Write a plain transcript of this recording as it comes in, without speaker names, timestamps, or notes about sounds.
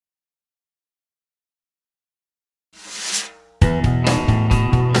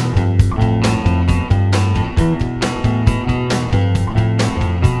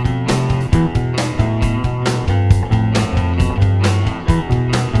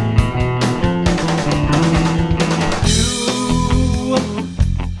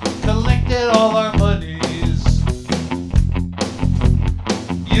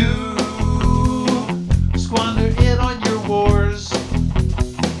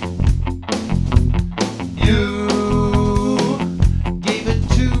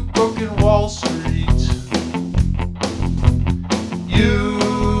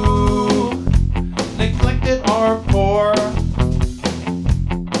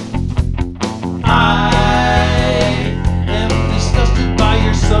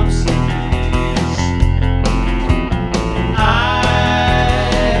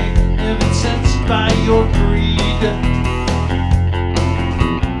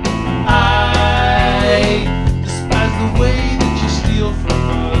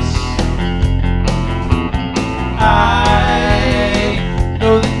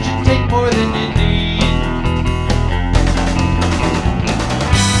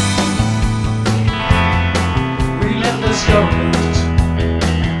relentless government.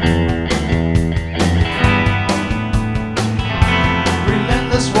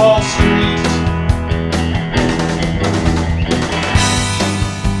 Relentless Wall Street.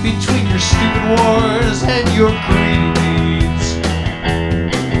 Between your stupid wars and your greedy needs.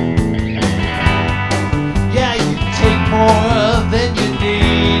 Yeah, you take more than you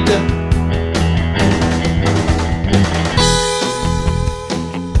need.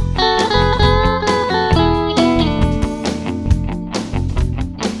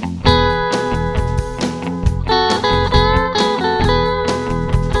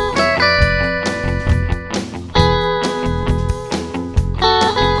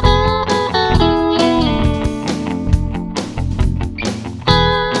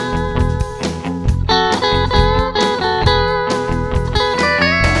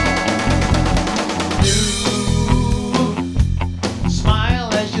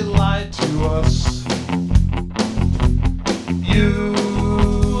 You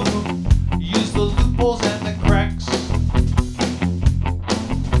use the loopholes and the cracks.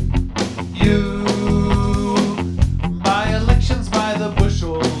 You buy elections by the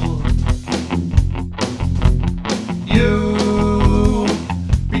bushel. You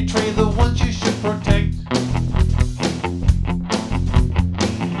betray the ones you should protect.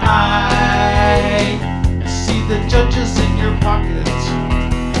 I see the judges in your pocket.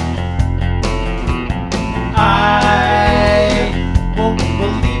 I won't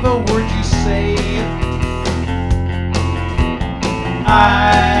believe a word you say.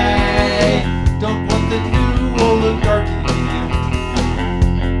 I don't want the new oligarchy.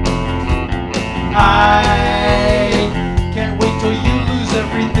 I can't wait till you lose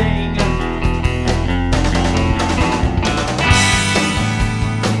everything.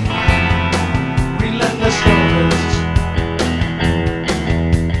 Relentless government.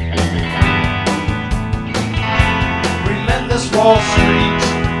 Relentless Wall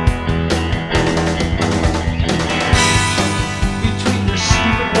Street.